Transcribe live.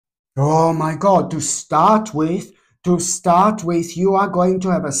Oh my God, to start with, you are going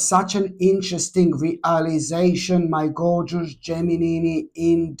to have such an interesting realization, my gorgeous Gemini,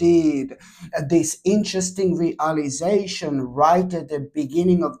 indeed. This interesting realization right at the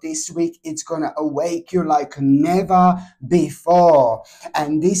beginning of this week, it's going to awake you like never before.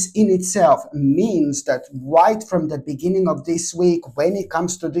 And this in itself means that right from the beginning of this week, when it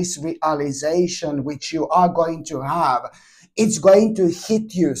comes to this realization, which you are going to have, it's going to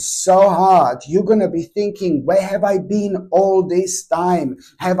hit you so hard. You're going to be thinking, where have I been all this time?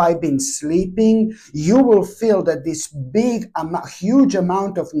 Have I been sleeping? You will feel that this huge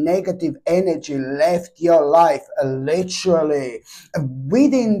amount of negative energy left your life, literally.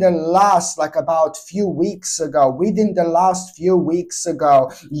 Within the last, like about few weeks ago, you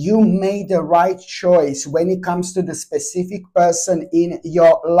made the right choice when it comes to the specific person in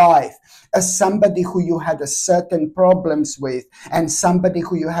your life, as somebody who you had a certain problems with, and somebody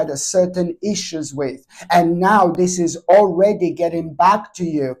who you had a certain issues with. And now this is already getting back to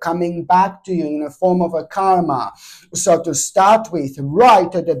you, coming back to you in a form of a karma. So to start with,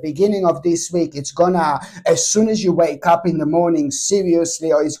 right at the beginning of this week, it's gonna, as soon as you wake up in the morning,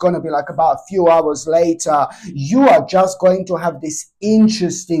 seriously, or it's gonna be like about a few hours later, you are just going to have this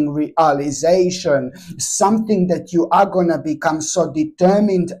interesting realization, something that you are gonna become so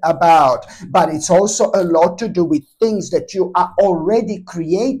determined about. But it's also a lot to do with things that you are already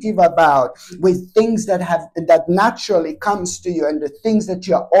creative about, with things that naturally comes to you, and the things that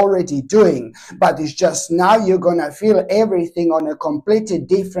you're already doing. But it's just now you're gonna feel everything on a completely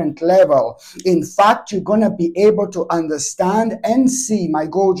different level. In fact, you're gonna be able to understand and see, my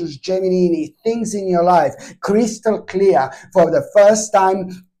gorgeous Gemini, things in your life crystal clear for the first time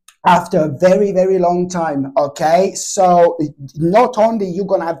after a very, very long time. Okay, so not only you're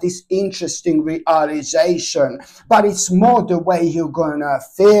gonna have this interesting realization, but it's more the way you're gonna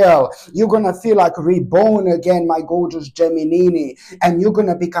feel. You're gonna feel like reborn again, my gorgeous Gemini, and you're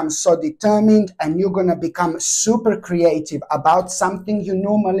gonna become so determined, and you're gonna become super creative about something you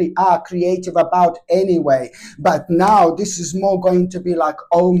normally are creative about anyway. But now this is more going to be like,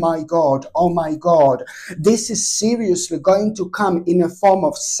 oh my God, oh my God, this is seriously going to come in a form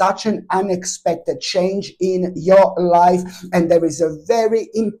of such an unexpected change in your life. And there is a very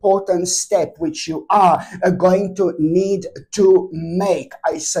important step which you are going to need to make.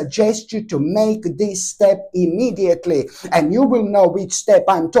 I suggest you to make this step immediately, and you will know which step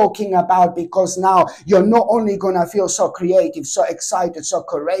I'm talking about, because now you're not only going to feel so creative, so excited, so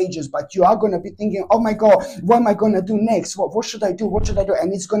courageous, but you are going to be thinking, oh my God, what am I going to do next? What should I do? What should I do?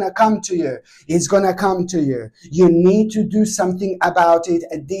 And it's going to come to you. It's going to come to you. You need to do something about it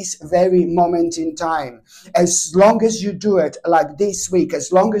at this very moment in time. As long as you do it like this week,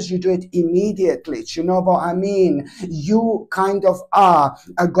 as long as you do it immediately, you know what I mean? You kind of are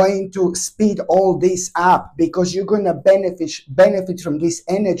going to speed all this up, because you're going to benefit from this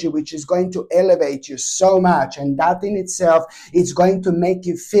energy, which is going to elevate you so much. And that in itself is going to make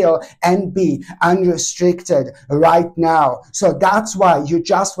you feel and be unrestricted right now. So that's why you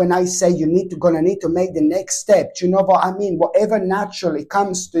just, when I say gonna need to make the next step, you know what I mean? Whatever naturally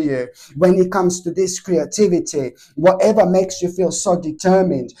comes to you when it comes to this creativity, whatever makes you feel so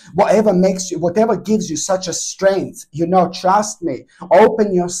determined, whatever gives you such a strength, trust me,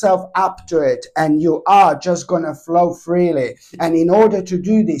 open yourself up to it, and you are just gonna flow freely. And in order to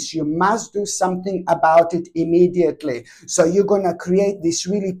do this, you must do something about it immediately. So you're gonna create this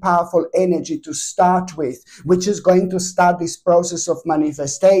really powerful energy to start with, which is going to start this process of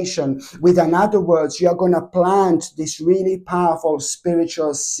manifestation. With another words, you're gonna plant this really powerful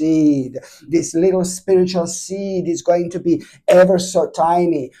spiritual seed. This little spiritual seed is going to be ever so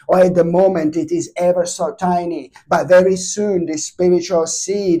tiny, or at the moment it is ever so tiny, but very soon this spiritual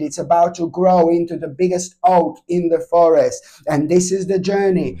seed, it's about to grow into the biggest oak in the forest. And this is the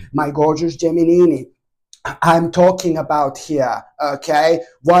journey, my gorgeous Gemini, I'm talking about here. Okay,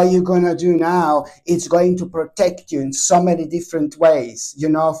 what you're gonna do now, it's going to protect you in so many different ways.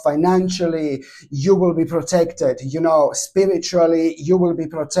 Financially you will be protected, spiritually you will be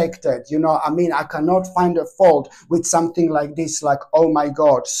protected. I cannot find a fault with something like this, like, oh my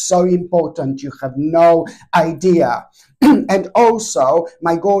God, so important, you have no idea. And also,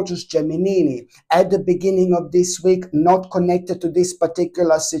 my gorgeous Gemini, at the beginning of this week, not connected to this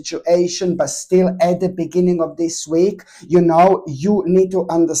particular situation, but still at the beginning of this week, you need to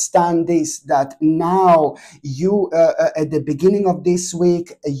understand this, that now you, at the beginning of this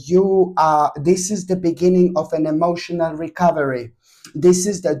week, this is the beginning of an emotional recovery. This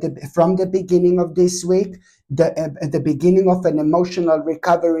is from the beginning of this week. The beginning of an emotional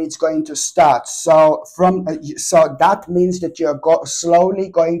recovery is going to start. So so that means that you're slowly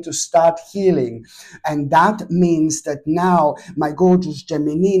going to start healing, and that means that now, my gorgeous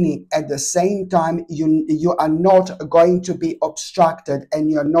Gemini, at the same time, you are not going to be obstructed, and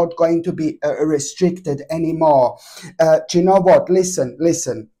you're not going to be restricted anymore. Do you know what? Listen.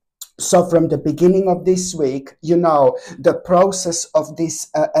 So from the beginning of this week, the process of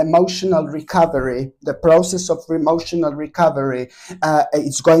this emotional recovery,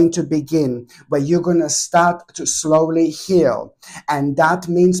 it's going to begin, where you're going to start to slowly heal. And that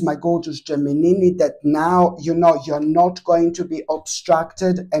means, my gorgeous Gemini, that now, you're not going to be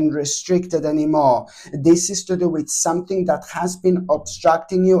obstructed and restricted anymore. This is to do with something that has been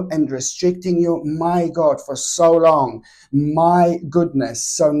obstructing you and restricting you, my God, for so long. My goodness.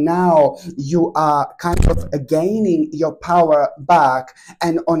 So now you are kind of gaining your power back.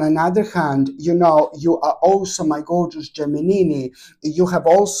 And on another hand, you are also, my gorgeous Gemini, you have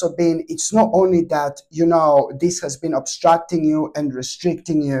also been, it's not only that, this has been obstructing you and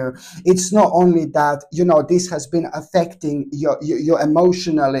restricting you. It's not only that, this has been affecting you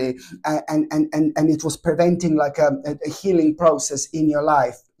emotionally, and it was preventing like a healing process in your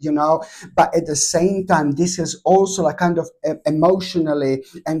life. But at the same time, this is also a kind of emotionally,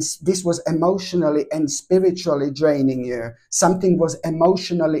 and this was emotionally and spiritually draining you. Something was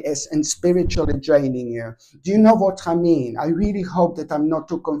emotionally and spiritually draining you. Do you know what I mean? I really hope that I'm not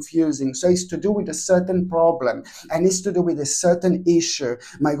too confusing. So it's to do with a certain problem, and it's to do with a certain issue,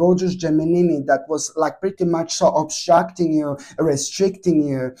 my gorgeous Gemini, that was like pretty much so obstructing you, restricting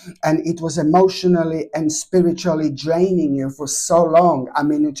you, and it was emotionally and spiritually draining you for so long. I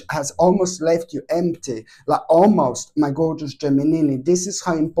mean, it has almost left you empty, like almost, my gorgeous Gemini. This is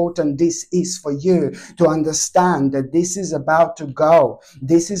how important this is for you to understand, that this is about to go.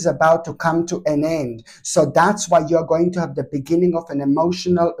 This is about to come to an end. So that's why you're going to have the beginning of an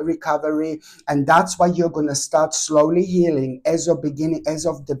emotional recovery, and that's why you're going to start slowly healing as of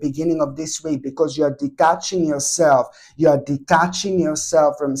the beginning of this week, because you're detaching yourself. You're detaching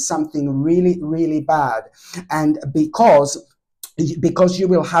yourself from something really, really bad. And because you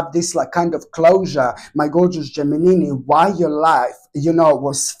will have this like kind of closure, my gorgeous Gemini, why your life,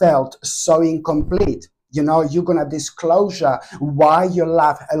 was felt so incomplete. You're going to have this closure why your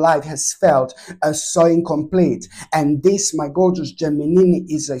life has felt so incomplete. And this, my gorgeous Gemini,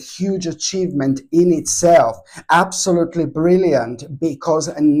 is a huge achievement in itself. Absolutely brilliant, because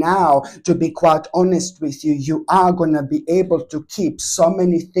now, to be quite honest with you, you are going to be able to keep so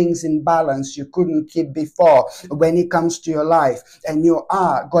many things in balance you couldn't keep before when it comes to your life. And you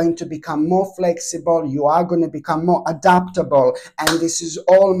are going to become more flexible. You are going to become more adaptable. And this is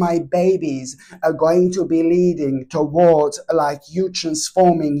all, my babies, are going to be leading towards like you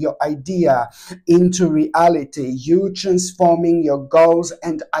transforming your idea into reality, you transforming your goals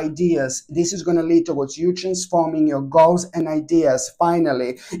and ideas. This is going to lead towards you transforming your goals and ideas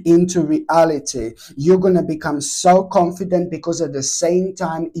finally into reality. You're going to become so confident, because at the same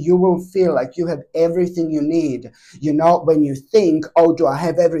time you will feel like you have everything you need. When you think, oh, do I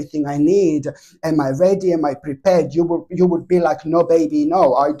have everything I need? Am I ready? Am I prepared? You would be like, no, baby,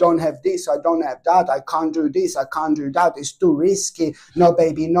 no, I don't have this, I don't have that, I can't do this, I can't do that, it's too risky. No,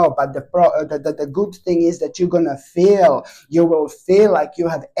 baby, no. But the good thing is that you will feel like you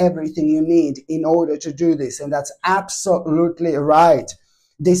have everything you need in order to do this. And that's absolutely right.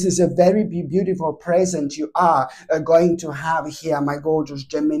 This is a very beautiful present you are going to have here, my gorgeous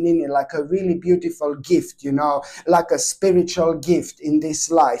Gemini, like a really beautiful gift, like a spiritual gift in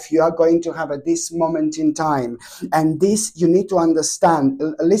this life. You are going to have at this moment in time. And this, you need to understand.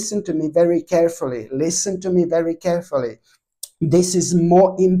 Listen to me very carefully. Listen to me very carefully. This is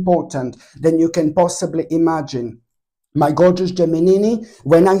more important than you can possibly imagine. My gorgeous Gemini,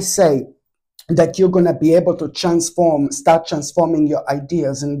 when I say that you're going to be able to start transforming your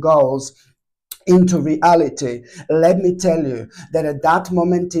ideas and goals into reality, let me tell you that at that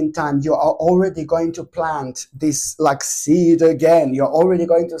moment in time, you are already going to plant this like seed again. You're already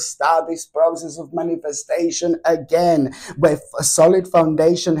going to start this process of manifestation again, where a solid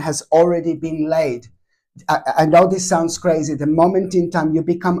foundation has already been laid. I know this sounds crazy. The moment in time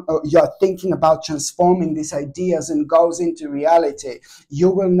you're thinking about transforming these ideas and goals into reality, you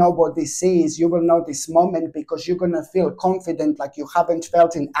will know what this is. You will know this moment, because you're going to feel confident like you haven't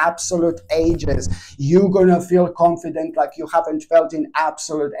felt in absolute ages. You're going to feel confident like you haven't felt in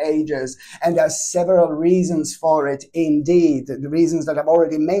absolute ages. And there are several reasons for it, indeed. The reasons that I've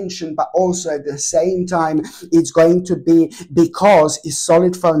already mentioned, but also at the same time, it's going to be because a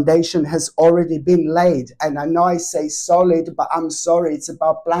solid foundation has already been laid. solid. And I know I say solid, but I'm sorry, it's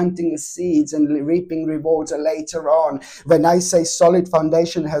about planting the seeds and reaping rewards later on. When I say solid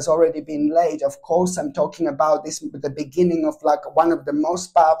foundation has already been laid, of course I'm talking about this, the beginning of like one of the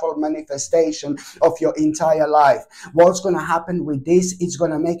most powerful manifestation of your entire life. What's going to happen with this? It's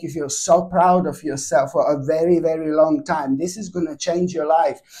going to make you feel so proud of yourself for a very, very long time. This is going to change your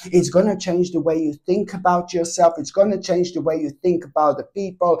life. It's going to change the way you think about yourself. It's going to change the way you think about the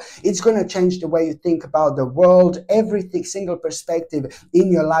people. It's going to change the way you think about the world. Everything, single perspective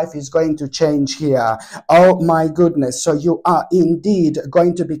in your life is going to change here. Oh my goodness. So you are indeed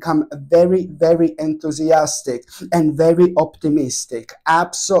going to become very, very enthusiastic and very optimistic.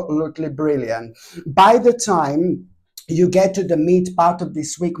 Absolutely brilliant. By the time you get to the meat part of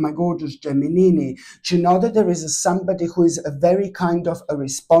this week, my gorgeous Gemini, do you know that there is somebody who is a very kind of a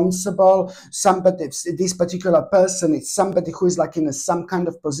responsible, somebody, this particular person is somebody who is like in some kind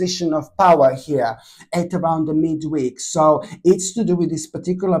of position of power here at around the midweek. So it's to do with this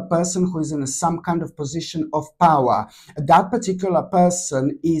particular person who is in some kind of position of power. That particular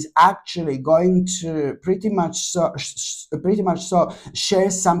person is actually going to pretty much so share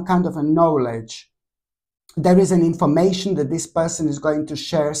some kind of a knowledge. There is an information that this person is going to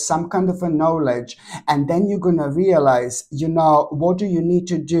share, some kind of a knowledge, and then you're going to realize, you know, what do you need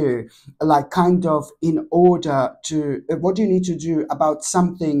to do, like kind of in order to, what do you need to do about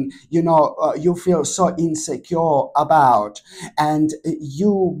something, you know, you feel so insecure about. And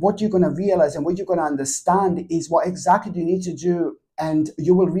what you're going to realize and what you're going to understand is what exactly do you need to do. And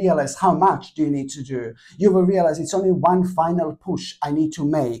you will realize how much do you need to do. You will realize it's only one final push I need to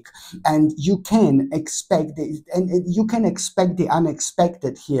make. And you can expect it, and you can expect the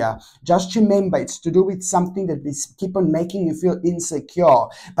unexpected here. Just remember, it's to do with something that is keep on making you feel insecure,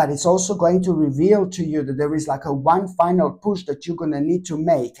 but it's also going to reveal to you that there is like a one final push that you're going to need to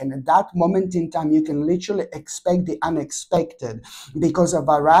make. And at that moment in time, you can literally expect the unexpected, because a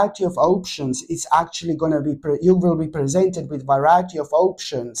variety of options is actually going to be, you will be presented with variety of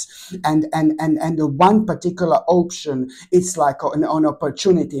options, and the one particular option, it's like an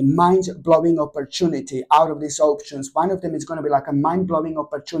opportunity, mind-blowing opportunity. Out of these options, one of them is going to be like a mind-blowing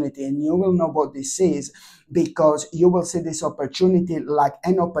opportunity, and you will know what this is, because you will see this opportunity like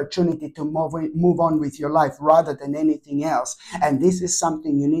an opportunity to move on with your life rather than anything else. And this is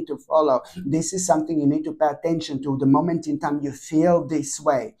something you need to follow. This is something you need to pay attention to. The moment in time you feel this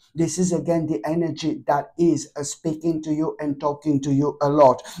way, this is again the energy that is speaking to you and talking to you a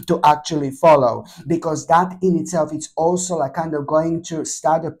lot to actually follow, because that in itself, it's also like kind of going to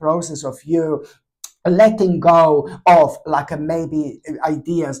start a process of you letting go of like maybe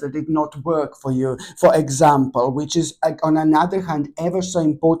ideas that did not work for you, for example, which is on another hand ever so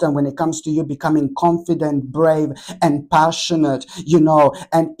important when it comes to you becoming confident, brave and passionate, you know,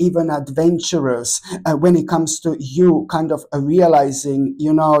 and even adventurous, when it comes to you kind of realizing,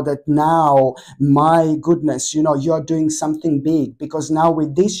 you know, that now, my goodness, you know, you're doing something big, because now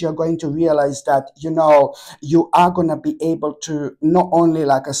with this you're going to realize that, you know, you are going to be able to not only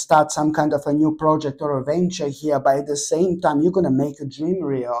like start some kind of a new project or a venture here, but at the same time you're going to make a dream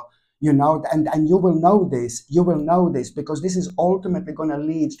real, you know, and you will know this because this is ultimately going to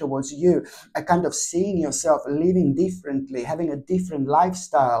lead towards you a kind of seeing yourself living differently, having a different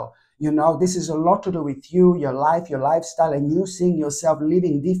lifestyle. You know, this is a lot to do with you, your life, your lifestyle, and you seeing yourself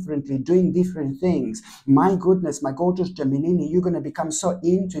living differently, doing different things. My goodness, my gorgeous Gemini, you're going to become so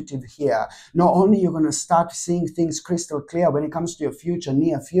intuitive here. Not only you're going to start seeing things crystal clear when it comes to your future,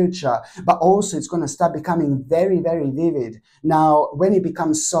 near future, but also it's going to start becoming very, very vivid. Now, when it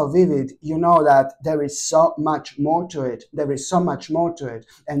becomes so vivid, you know that there is so much more to it. There is so much more to it.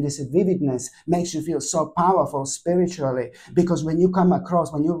 And this vividness makes you feel so powerful spiritually, because when you come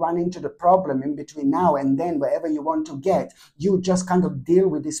across, when you run into the problem in between now and then, wherever you want to get, you just kind of deal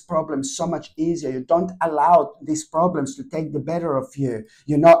with this problem so much easier. You don't allow these problems to take the better of you,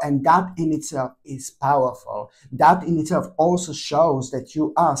 you know, and that in itself is powerful. That in itself also shows that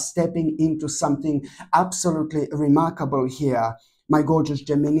you are stepping into something absolutely remarkable here, my gorgeous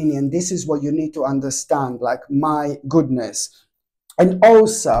Gemini. And this is what you need to understand, like, my goodness. And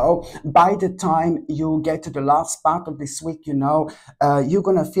also, by the time you get to the last part of this week, you know, you're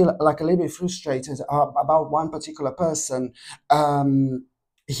going to feel like a little bit frustrated about one particular person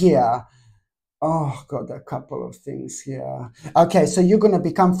here. Oh, God, a couple of things here. Okay, so you're going to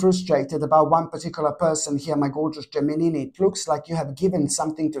become frustrated about one particular person here, my gorgeous Gemini. It looks like you have given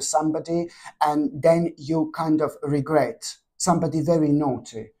something to somebody and then you kind of regret. Somebody very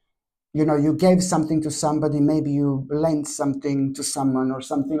naughty. You know, you gave something to somebody, maybe you lent something to someone or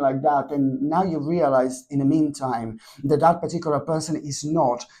something like that, and now you realize in the meantime that that particular person is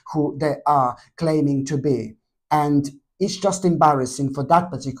not who they are claiming to be. And it's just embarrassing for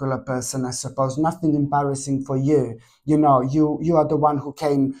that particular person, I suppose, nothing embarrassing for you. You know, you are the one who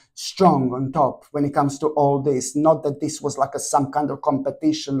came strong on top when it comes to all this. Not that this was like a some kind of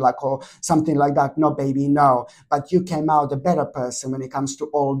competition, like, or something like that. No, baby, no. But you came out a better person when it comes to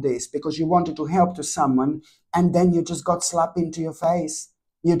all this, because you wanted to help to someone, and then you just got slapped into your face.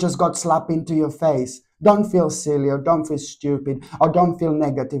 You just got slapped into your face. Don't feel silly, or don't feel stupid, or don't feel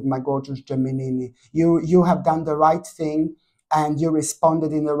negative, my gorgeous Gemini. You have done the right thing, and you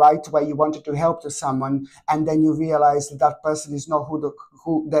responded in the right way. You wanted to help to someone, and then you realize that that person is not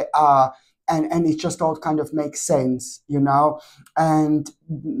who they are, and it just all kind of makes sense, you know. And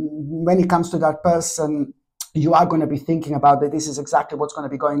when it comes to that person, you are going to be thinking about that. This is exactly what's going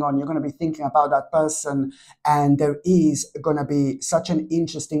to be going on. You're going to be thinking about that person, and there is going to be such an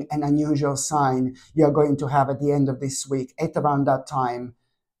interesting and unusual sign you're going to have at the end of this week at around that time.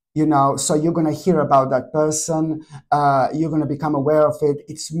 You know, so you're going to hear about that person. You're going to become aware of it.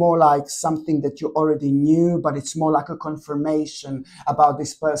 It's more like something that you already knew, but it's more like a confirmation about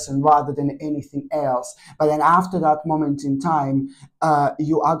this person rather than anything else. But then after that moment in time,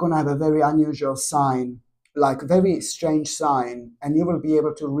 you are going to have a very unusual sign, like very strange sign, and you will be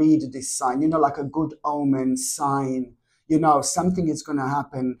able to read this sign, you know, like a good omen sign. You know, something is going to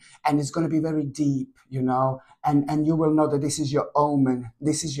happen, and it's going to be very deep, you know, and you will know that this is your omen,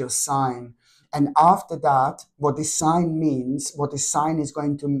 this is your sign. And after that, what this sign means, what this sign is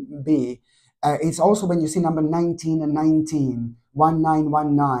going to be, it's also when you see number 19 and 19,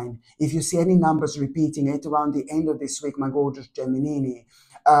 1919. If you see any numbers repeating it around the end of this week, my gorgeous Gemini,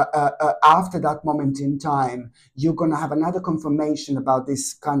 after that moment in time, you're going to have another confirmation about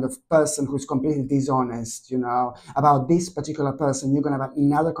this kind of person who's completely dishonest, you know, about this particular person. You're going to have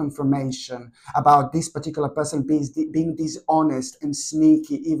another confirmation about this particular person being dishonest and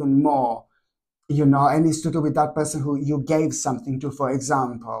sneaky even more, you know, and it's to do with that person who you gave something to, for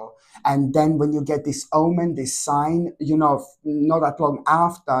example. And then when you get this omen, this sign, you know, not that long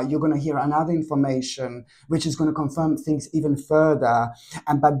after, you're going to hear another information which is going to confirm things even further.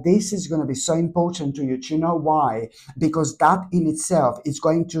 And but this is going to be so important to you. Do you know why? Because that in itself is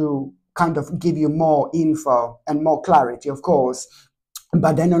going to kind of give you more info and more clarity, of course.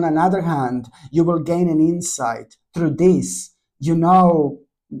 But then on another hand, you will gain an insight through this, you know.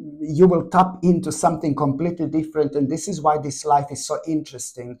 You will tap into something completely different, and this is why this life is so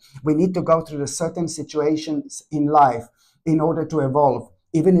interesting. We need to go through the certain situations in life in order to evolve,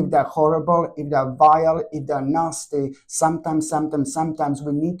 even if they're horrible, if they're vile, if they're nasty. Sometimes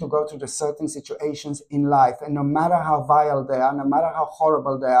we need to go through the certain situations in life, and no matter how vile they are, no matter how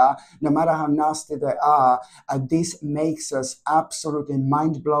horrible they are, no matter how nasty they are, this makes us absolutely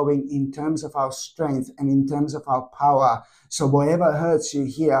mind-blowing in terms of our strength and in terms of our power. So whatever hurts you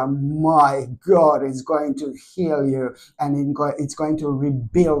here, my God, it's going to heal you, and it's going to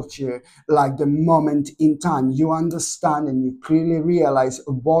rebuild you like the moment in time. You understand and you clearly realize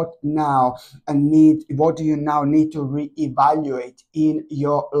what do you now need to reevaluate in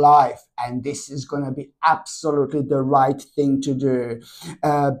your life. And this is going to be absolutely the right thing to do,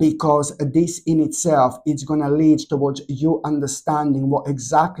 because this in itself is going to lead towards you understanding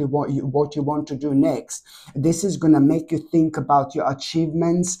what you want to do next. This is going to make you think about your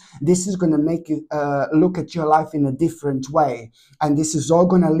achievements. This is going to make you look at your life in a different way. And this is all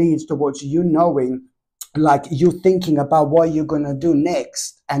going to lead towards you knowing, like you thinking about what you're going to do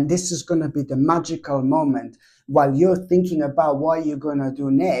next. And this is going to be the magical moment. While you're thinking about what you're going to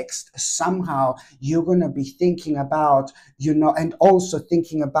do next, somehow you're going to be thinking about, you know, and also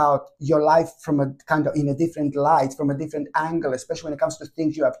thinking about your life from a kind of in a different light, from a different angle, especially when it comes to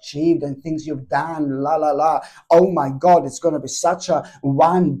things you have achieved and things you've done, la la la. Oh my God, it's going to be such a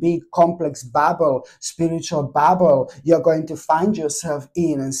one big complex babble, spiritual babble you're going to find yourself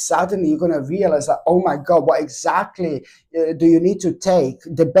in. And suddenly you're going to realize that, oh my God, what exactly do you need to take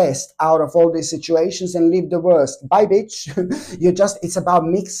the best out of all these situations and leave the worst? Bye, bitch. It's about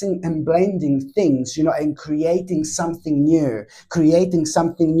mixing and blending things, you know, and creating something new,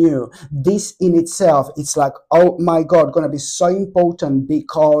 This in itself, it's like, oh my God, going to be so important,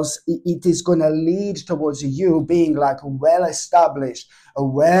 because it is going to lead towards you being like well established,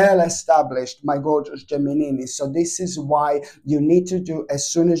 my gorgeous Gemini. So this is why you need to do as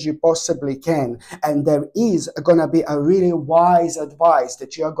soon as you possibly can. And there is going to be a really wise advice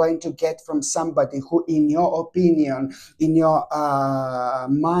that you are going to get from somebody who, in your opinion, in your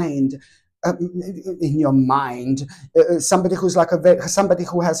mind, in your mind, somebody who's like somebody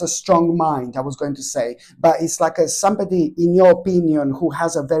who has a strong mind, I was going to say, but it's like somebody, in your opinion, who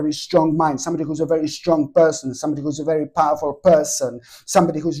has a very strong mind, somebody who's a very strong person, somebody who's a very powerful person,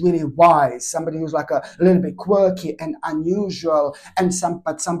 somebody who's really wise, somebody who's like a little bit quirky and unusual, and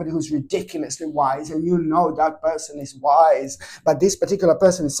but somebody who's ridiculously wise, and you know that person is wise, but this particular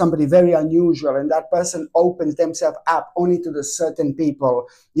person is somebody very unusual, and that person opens themselves up only to the certain people,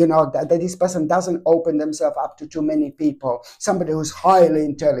 you know, that this person doesn't open themselves up to too many people, somebody who's highly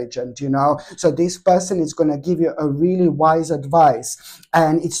intelligent, you know. So this person is going to give you a really wise advice.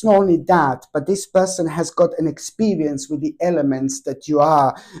 And it's not only that, but this person has got an experience with the elements that you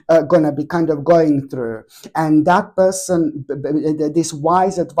are going to be kind of going through. And that person, this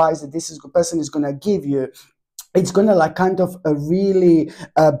wise advice that this person is going to give you, it's going to like kind of really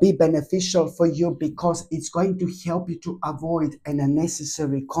be beneficial for you, because it's going to help you to avoid an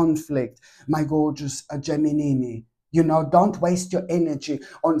unnecessary conflict, my gorgeous Gemini. You know, don't waste your energy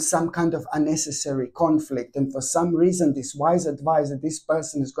on some kind of unnecessary conflict. And for some reason, this wise advice that this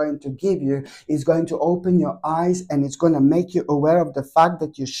person is going to give you is going to open your eyes, and it's going to make you aware of the fact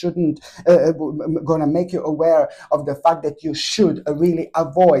that you shouldn't, going to make you aware of the fact that you should really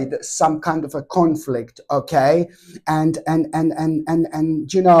avoid some kind of a conflict, okay? And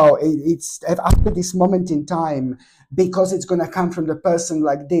you know, it's after this moment in time, because it's going to come from the person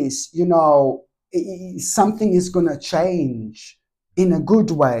like this, you know, something is going to change in a good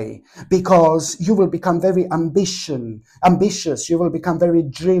way, because you will become very ambitious, you will become very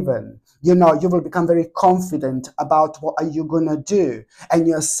driven, you know, you will become very confident about what are you going to do, and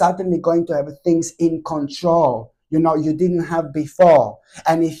you're suddenly going to have things in control, you know, you didn't have before.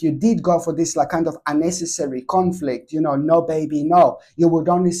 And if you did go for this like kind of unnecessary conflict, you know, no baby, no, you would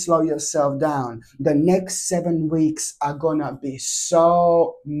only slow yourself down. The next 7 weeks are gonna be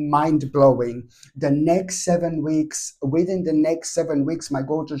so mind-blowing. The next 7 weeks, within the next 7 weeks, my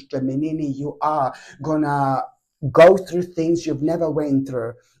gorgeous Gemini, you are gonna go through things you've never went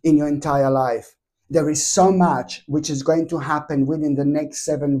through in your entire life. There is so much which is going to happen within the next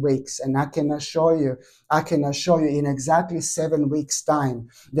 7 weeks. And I can assure you in exactly 7 weeks' time,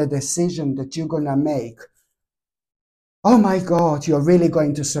 the decision that you're going to make, oh my God, you're really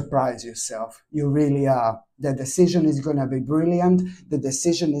going to surprise yourself. You really are. The decision is going to be brilliant. The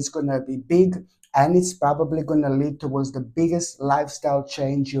decision is going to be big. And it's probably going to lead towards the biggest lifestyle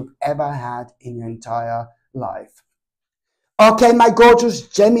change you've ever had in your entire life. Okay, my gorgeous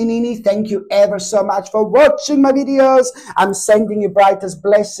Gemini, thank you ever so much for watching my videos. I'm sending you brightest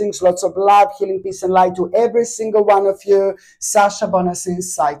blessings, lots of love, healing, peace, and light to every single one of you. Sasha Bonasin,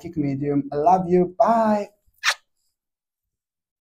 Psychic Medium. I love you. Bye.